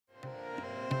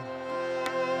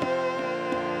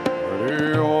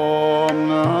Om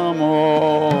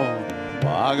Namo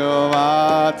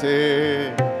Bhagavate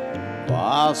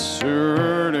Vasudevaya.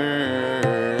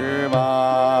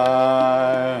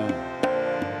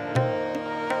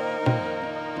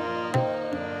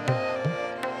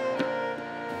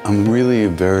 I'm really a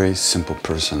very simple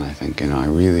person, I think. You know,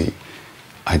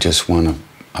 I just want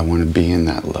to be in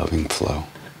that loving flow.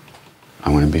 I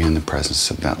want to be in the presence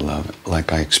of that love,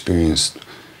 like I experience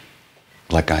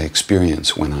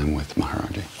when I'm with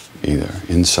Maharaji, either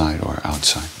inside or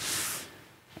outside.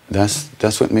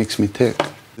 That's what makes me tick.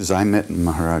 Because I met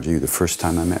Maharaji the first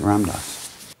time I met Ram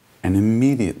Dass. And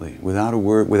immediately, without a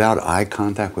word, without eye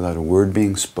contact, without a word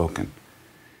being spoken,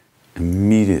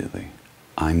 immediately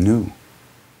I knew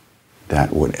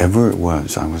that whatever it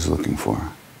was I was looking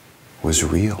for was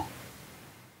real.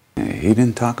 He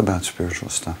didn't talk about spiritual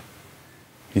stuff.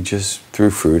 He just threw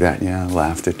fruit at you,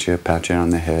 laughed at you, pat you on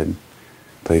the head,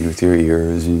 played with your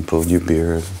ears, and pulled your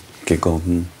beard, giggled,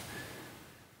 and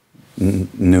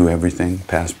knew everything,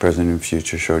 past, present, and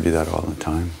future, showed you that all the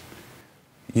time.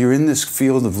 You're in this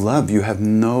field of love. You have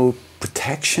no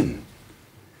protection.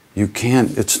 You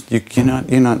can't. You're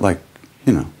not like,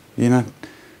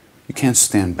 you can't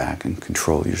stand back and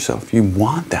control yourself. You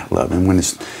want that love, and when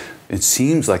it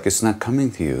seems like it's not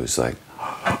coming to you, it's like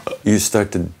you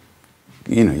start to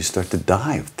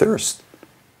die of thirst.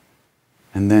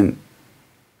 And then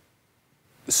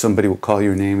somebody will call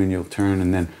your name and you'll turn,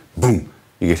 and then boom,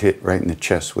 you get hit right in the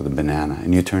chest with a banana,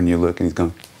 and you turn and you look and he's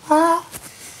going, ah.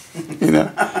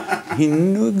 He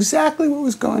knew exactly what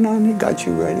was going on. He got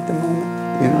you right at the moment,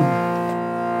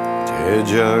 Jai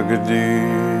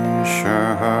Jagadish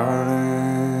Hare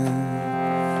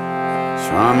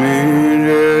Swami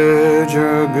Jai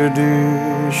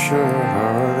Jagadish Hare.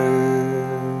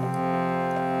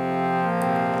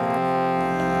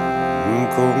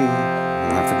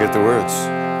 I forget the words.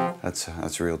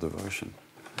 That's real devotion.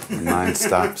 Your mind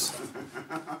stops.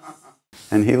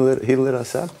 And he lit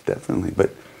us up, definitely.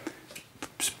 But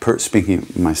speaking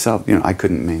of myself, I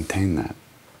couldn't maintain that.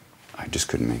 I just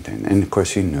couldn't maintain that. And of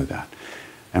course he knew that.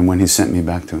 And when he sent me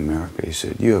back to America, he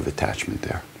said, you have attachment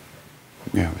there.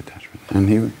 You have attachment. And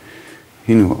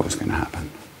he knew what was going to happen.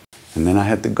 And then I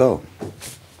had to go.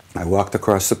 I walked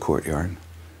across the courtyard.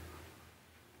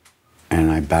 And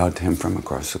I bowed to him from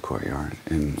across the courtyard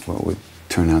in what would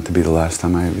turn out to be the last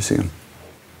time I ever see him,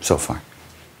 so far.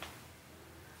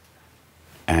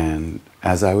 And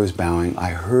as I was bowing,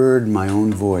 I heard my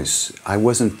own voice. It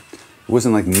wasn't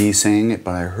like me saying it,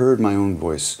 but I heard my own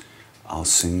voice. I'll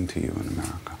sing to you in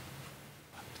America.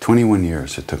 21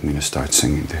 years it took me to start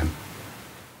singing to him.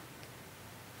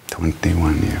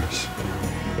 21 years.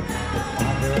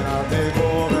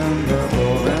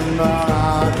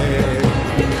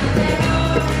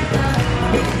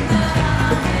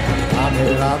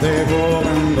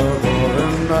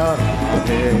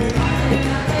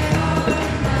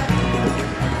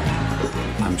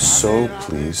 I'm so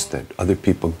pleased that other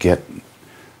people get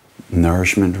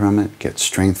nourishment from it, get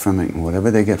strength from it, and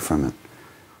whatever they get from it.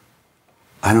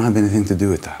 I don't have anything to do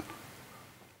with that.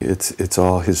 It's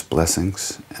all his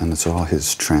blessings, and it's all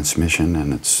his transmission,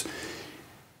 and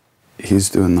he's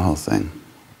doing the whole thing.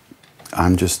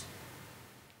 I'm just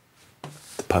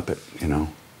the puppet, and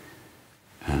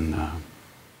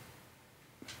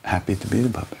happy to be the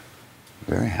puppet.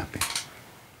 Very happy.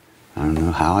 I don't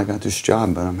know how I got this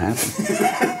job, but I'm happy.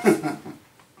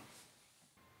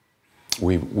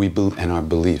 And our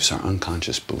beliefs, our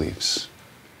unconscious beliefs,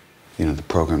 the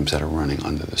programs that are running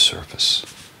under the surface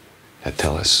that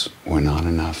tell us we're not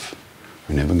enough,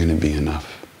 we're never going to be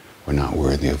enough, we're not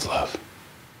worthy of love.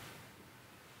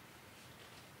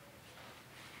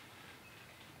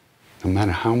 No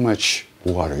matter how much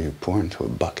water you pour into a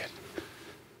bucket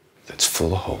that's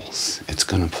full of holes, it's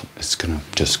gonna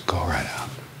just go right out.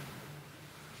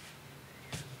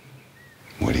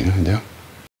 What are you gonna do?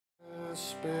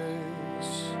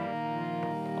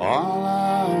 All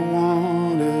I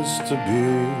want is to be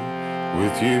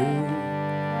with you.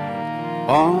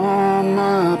 All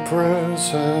my prayers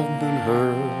have been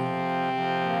heard.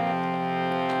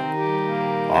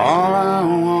 All I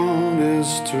want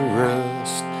is to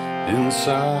rest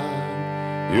inside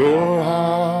your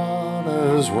heart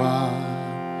as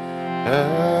wide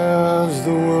as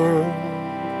the world.